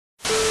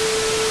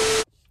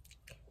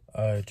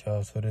Alright,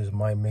 y'all, so this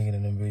might make it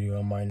in the video,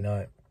 I might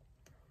not.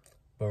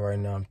 But right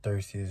now I'm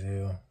thirsty as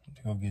hell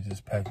to go get this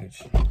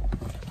package.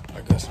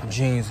 I got some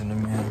jeans in the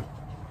mail.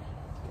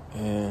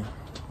 And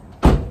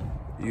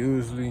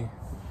usually,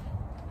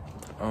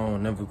 I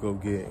don't never go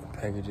get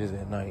packages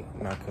at night.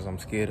 Not because I'm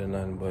scared or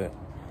nothing, but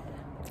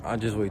I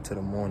just wait till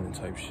the morning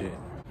type shit.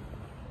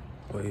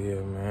 But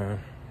yeah, man,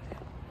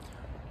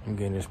 I'm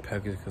getting this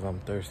package because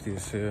I'm thirsty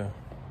as hell.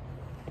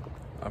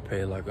 I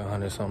paid like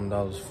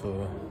 $100-something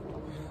for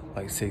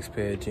like 6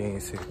 pair of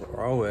jeans, 6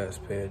 raw ass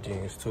pair of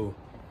jeans too,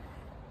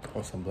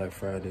 on some Black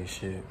Friday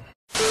shit.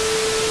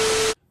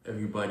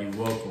 Everybody,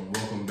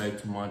 welcome back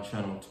to my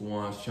channel,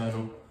 Tuan's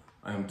channel.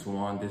 I am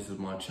Tuan, this is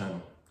my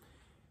channel.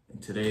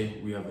 And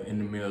today we have an in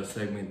the mail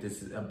segment.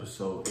 This is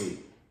episode 8.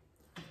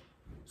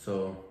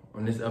 So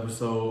on this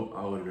episode,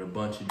 I ordered a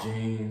bunch of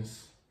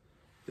jeans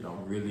that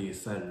I'm really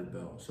excited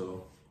about.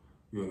 So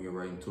we're gonna get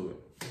right into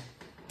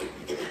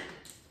it.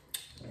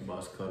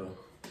 Box cutter.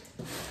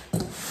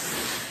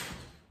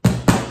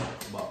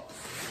 Box.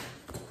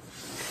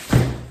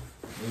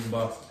 This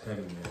box is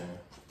heavy, man.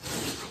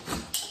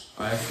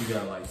 I actually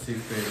got like 6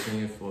 pair of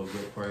jeans for a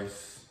good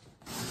price.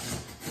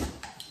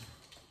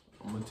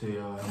 I'm gonna tell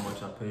y'all how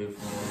much I paid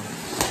for them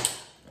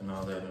and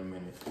all that in a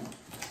minute.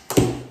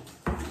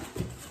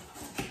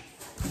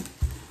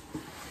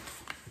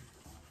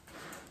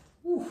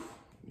 Whew,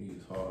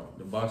 these hard.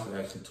 The box is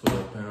actually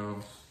 12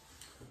 pounds.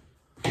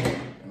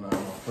 And my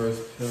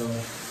first pair,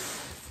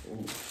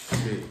 oh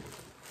shit.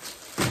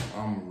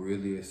 I'm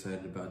really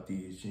excited about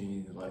these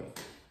jeans. Like,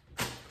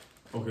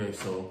 okay,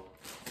 so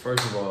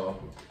first of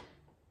all,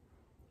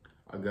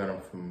 I got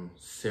them from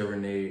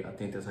Serenede. I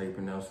think that's how you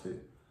pronounce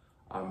it.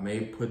 I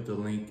may put the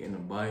link in the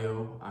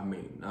bio. I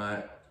may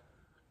not,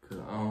 cause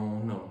I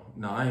don't know.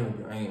 No, I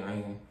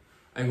ain't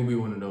gonna be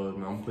one of those,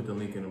 man. I'm gonna put the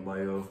link in the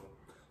bio.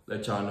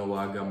 Let y'all know where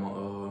I got my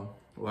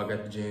where I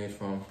got the jeans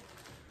from.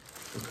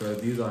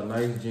 Because these are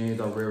nice jeans.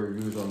 I read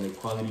reviews on their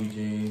quality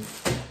jeans.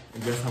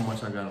 And guess how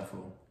much I got them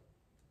for?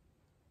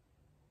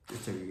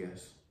 Just take a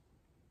guess.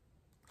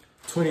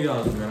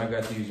 $20, man. I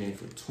got these jeans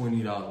for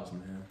 $20,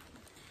 man.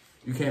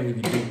 You can't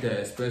really beat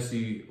that,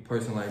 especially a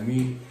person like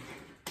me.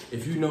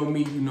 If you know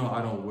me, you know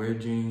I don't wear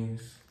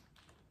jeans.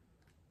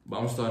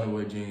 But I'm starting to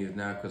wear jeans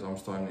now because I'm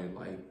starting to,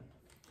 like,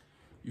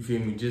 you feel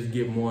me, just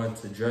get more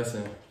into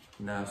dressing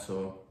now.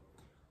 So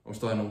I'm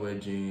starting to wear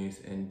jeans,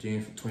 and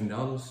jeans for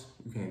 $20,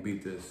 you can't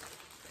beat this.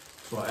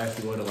 So I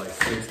actually ordered like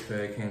 6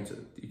 pair. It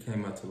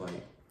came out to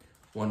like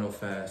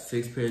 $105.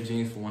 6 pair of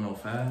jeans for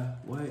 $105?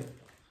 What?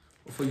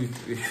 Before you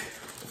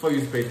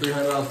pay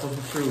 $300 for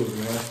some shoes,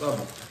 man. Stop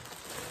it.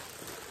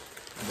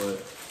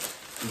 But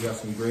you got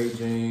some great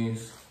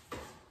jeans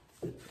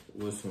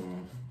with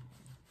some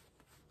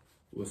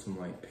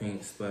like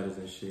paint splatters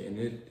and shit, and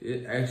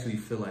it actually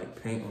feel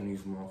like paint on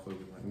these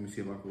motherfuckers. Like, let me see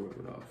if I can rub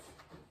it off.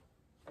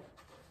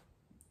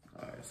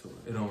 All right, so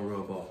it don't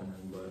rub off or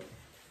nothing, but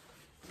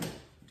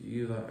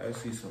these are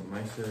actually some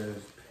nice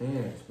ass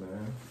pants,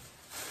 man.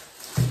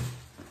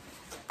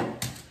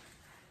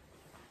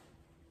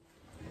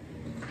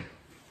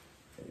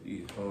 Hey,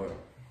 these hard.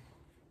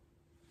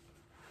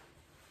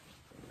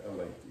 I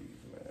like these,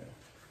 man.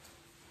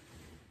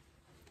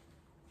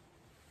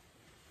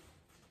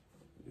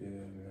 Yeah,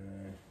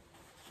 man.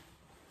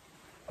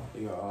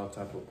 They got all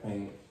type of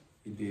paint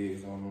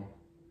digs on them.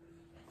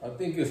 I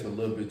think it's a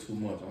little bit too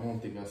much. I don't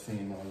think I've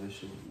seen all this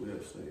shit on the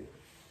website.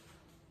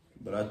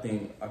 But I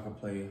think I could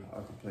play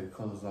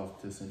colors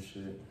off this and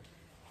shit.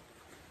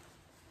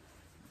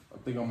 I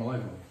think I'm gonna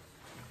like them.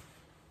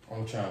 I'm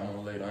gonna try them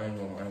on later. I ain't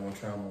gonna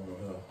try them on the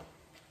hill.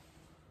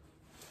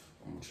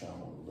 I'm gonna try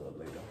them on a little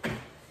later.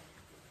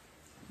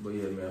 But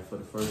yeah, man, for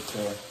the first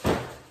pair,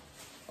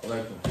 I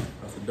like them.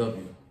 That's a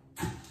W.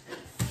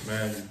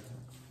 Man,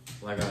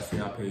 like I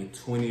said, I paid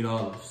 $20.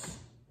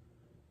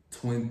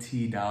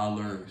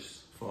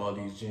 $20 for all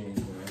these jeans,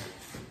 man.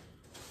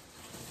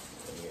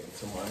 And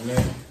to my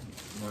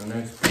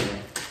next pair,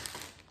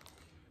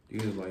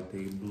 these are like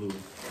they blue.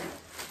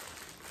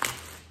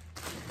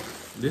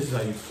 This is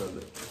how you spell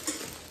it.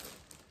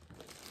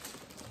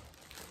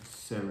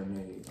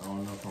 Serenade. I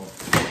don't know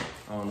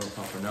if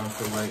I pronounced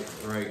it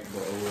right,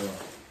 but oh well.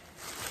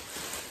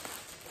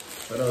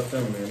 Shout out to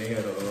them, man. They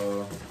had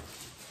a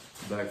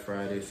Black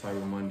Friday,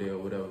 Cyber Monday, or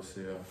whatever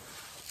sale.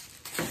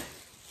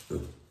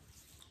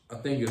 I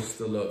think it's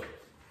still up.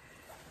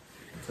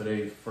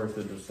 Today, 1st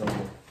of December. I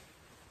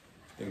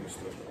think it's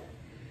still up.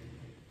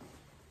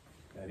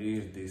 That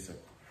is decent.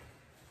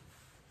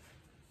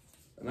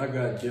 And I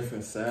got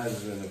different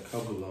sizes in a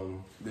couple of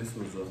them. This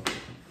was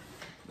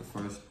the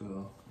first pair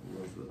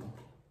was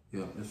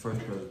this first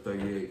pair was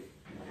 38.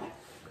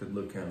 Could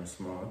look kind of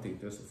small. I think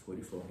that's a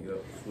 44.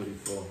 Yep,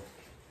 44.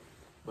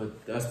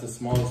 But that's the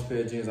smallest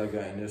pair of jeans I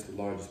got, and that's the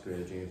largest pair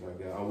of jeans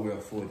I got. I wear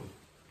a 40.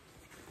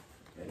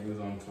 And it was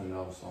only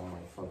 $20, so I'm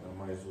like, fuck, I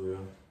might as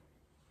well.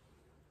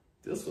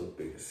 This was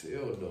big as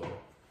hell, though.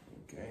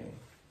 Okay.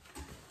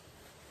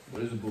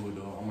 But it's cool,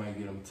 though. I might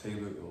get them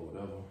tailored or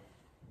whatever.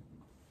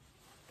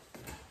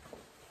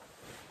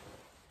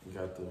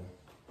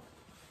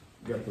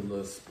 Got the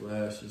little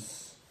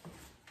splashes.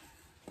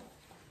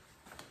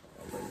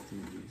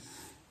 these.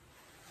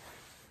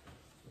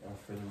 I'm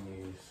feeling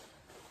these.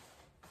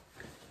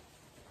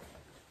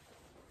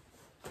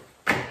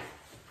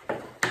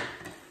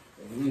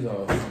 And these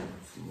are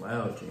some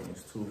loud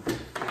jeans too.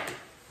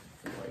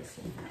 Like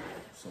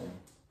some.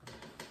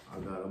 I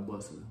got a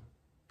buster.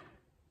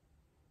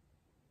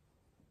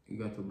 You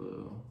got the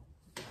little,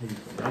 how you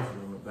pronounce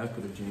it, on the back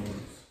of the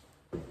jeans.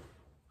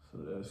 So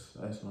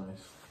that's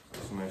nice.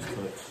 That's a nice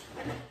touch.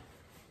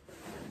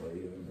 But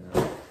yeah,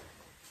 man.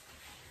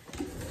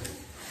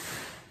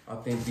 I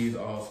think these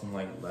are some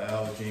like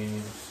loud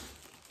jeans.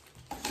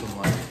 Some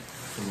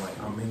like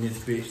I'm in this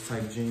bitch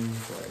type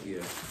jeans. Like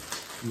yeah,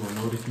 you gonna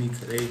notice me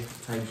today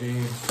type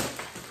jeans.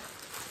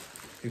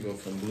 Pick up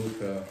some blue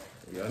pair.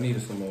 Yeah, I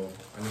needed some more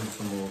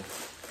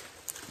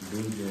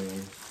blue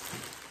jeans.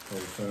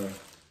 Okay.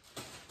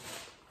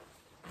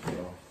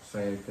 So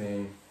same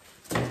thing.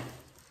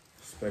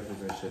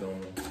 Speckles and shit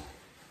on them.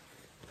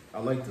 I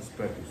like the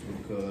speckles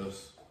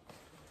because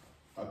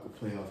I could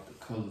play off the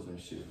colors and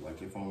shit.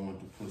 Like if I wanted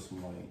to put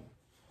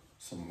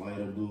some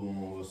lighter blue on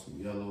or some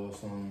yellow or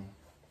something,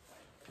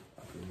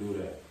 I could do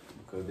that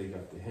because they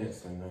got the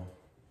hints in there.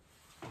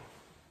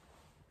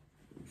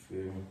 You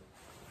feel me?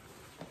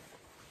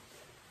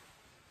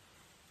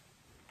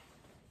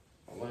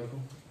 I like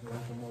them.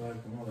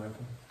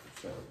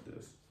 Shout out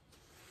this.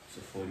 It's a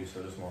 40,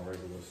 so this is my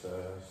regular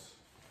size.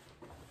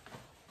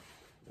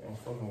 Yeah, I'm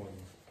fucking with me.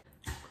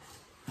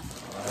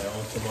 Alright,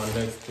 on to my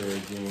next pair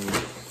of jeans.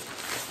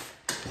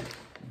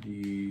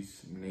 These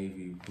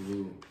navy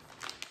blue.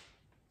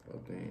 I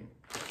think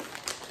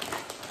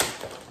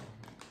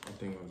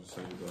I'll just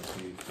say about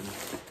these too.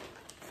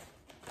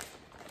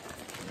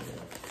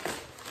 Yeah.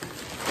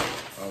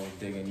 I was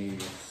digging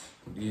these.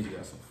 These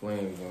got some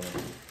flames on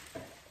them.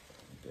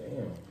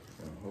 Damn.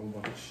 A whole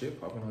bunch of shit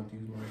popping out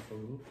these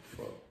motherfuckers. What the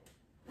fuck?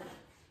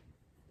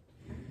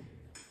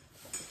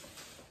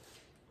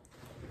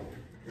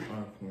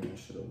 I'll clean this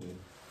shit up there.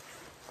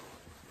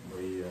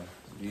 But yeah,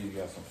 these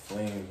got some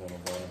flames on the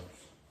bottoms.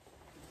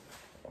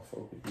 I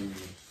fuck with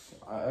these.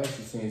 I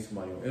actually seen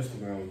somebody on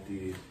Instagram with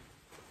these.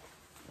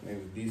 And they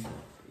was decent.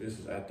 This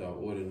is after I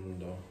ordered them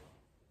though.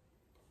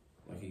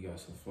 Like he got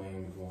some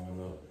flames going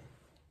up.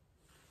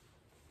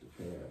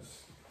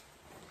 Depends.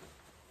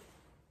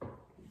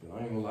 But I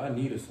ain't gonna lie, I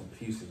needed some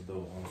pieces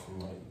though on some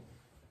like.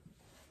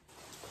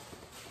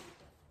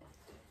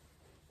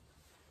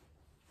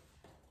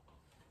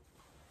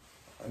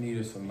 I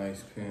needed some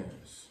nice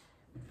pants.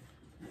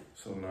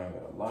 So now I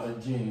got a lot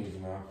of jeans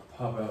now I can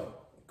pop out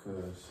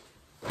because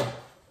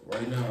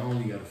right now I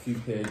only got a few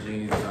pair of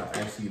jeans that I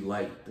actually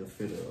like the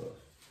fit of.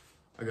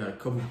 I got a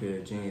couple pair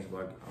of jeans,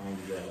 but I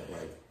only got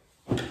like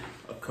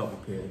a couple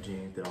pair of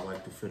jeans that I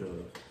like the fit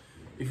of.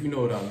 If you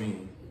know what I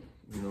mean,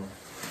 you know.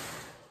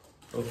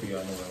 Hopefully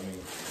y'all know what I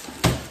mean.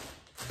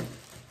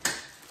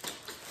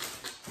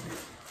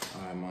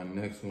 Alright, my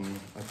next one,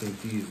 I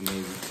think these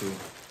navy too.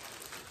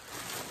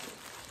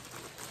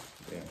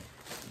 Damn,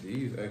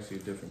 these actually a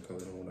different color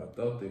than what I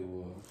thought they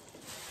were.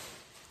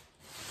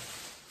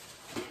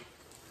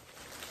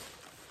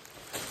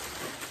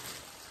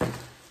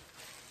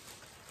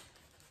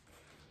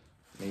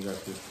 They got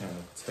this kind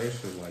of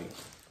texture like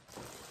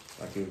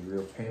it's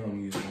real paint on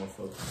these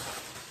motherfuckers.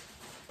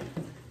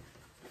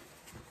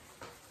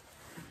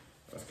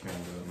 That's kind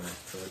of a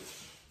nice touch.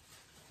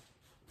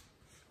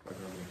 Like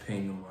I'm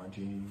painting on my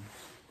jeans.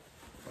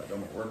 Like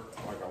I'm a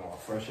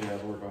fresh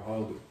ass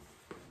workaholic.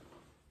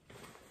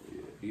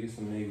 Yeah, these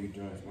some navy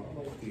joints, man. I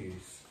like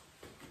these.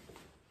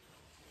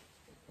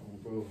 Oh,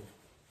 bro.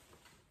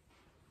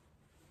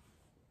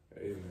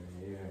 Hey, man,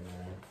 yeah,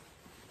 man.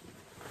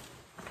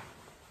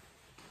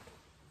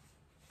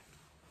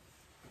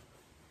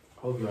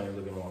 Hope y'all ain't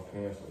looking at my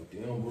pants like,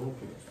 damn, bro,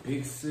 pants.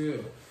 Big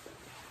sale.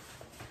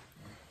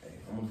 Hey,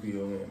 I'm gonna be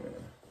on there,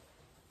 man.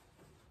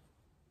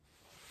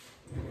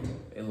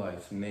 It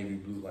like some navy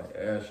blue, like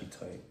ashy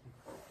type.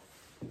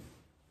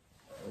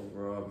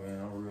 Overall, man,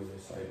 I'm really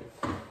excited.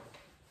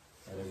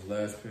 And this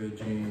last pair of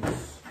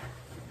jeans,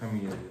 how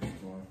many of this?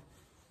 1,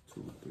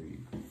 2, 3,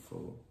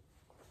 4.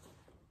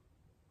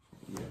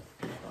 Yeah.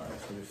 Alright,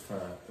 so there's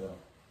 5 though.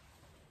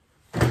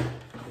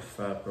 There's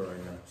 5 per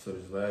right now. So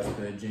this last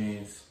pair of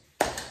jeans,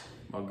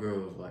 my girl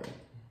was like,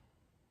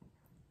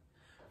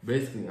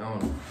 basically, I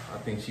don't know. I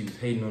think she was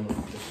hating on them.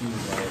 But she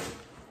was like,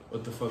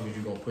 what the fuck is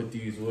you gonna put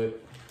these with?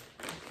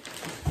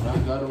 And I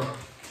got them.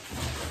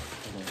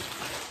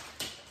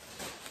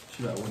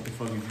 She like, what the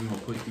fuck is you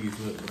gonna put these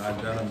with? But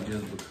I got them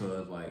just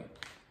because, like,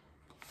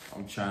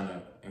 I'm trying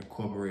to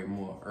incorporate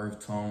more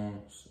earth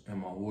tones in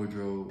my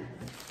wardrobe.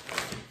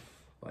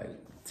 Like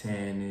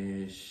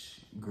tannish,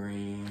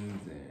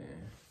 greens,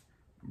 and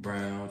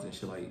browns and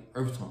shit, like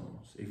earth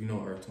tones, if you know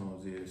what earth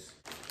tones is.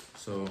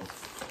 So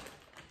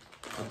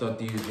I thought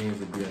these jeans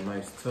would be a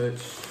nice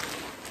touch.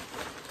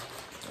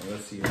 And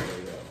let's see how they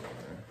are,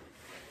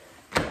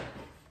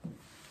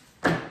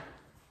 man.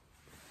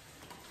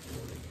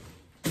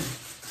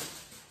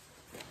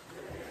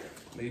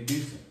 They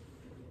decent.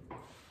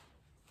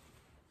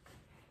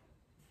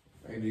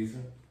 They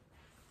decent.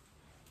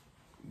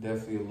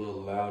 Definitely a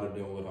little louder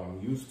than what I'm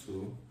used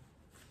to.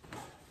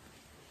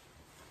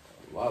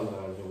 a lot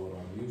larger than what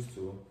I'm used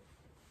to.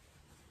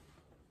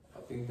 I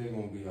think they're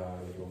gonna be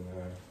alright though,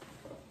 man.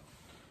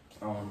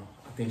 I don't know.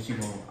 I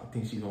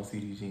think she gonna see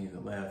these jeans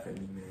and laugh at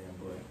me, man,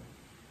 but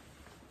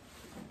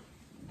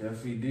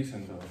definitely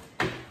decent though.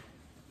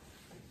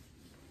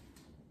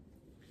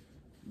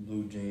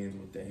 Blue jeans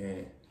with the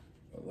hand,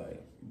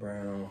 like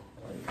brown,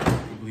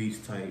 like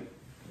bleach type.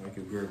 Like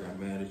if girl got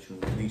mad at you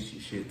and bleach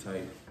your shit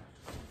tight,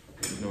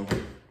 you know.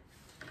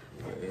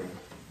 But, yeah.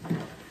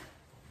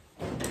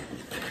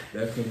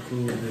 That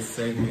concludes this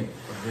segment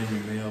of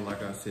Vending Mail.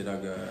 Like I said, I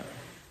got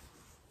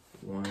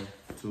 1,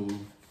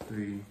 2,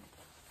 3,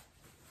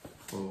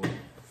 4,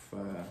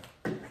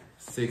 5,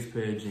 6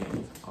 pair of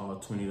jeans, all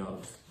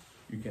 $20.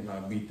 You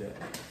cannot beat that.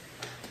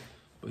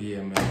 But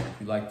yeah, man,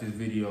 if you like this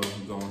video,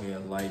 go ahead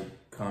and like,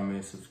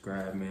 comment,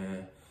 subscribe,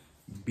 man.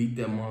 Beat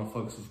that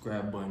motherfucking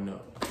subscribe button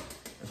up.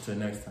 Until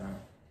next time.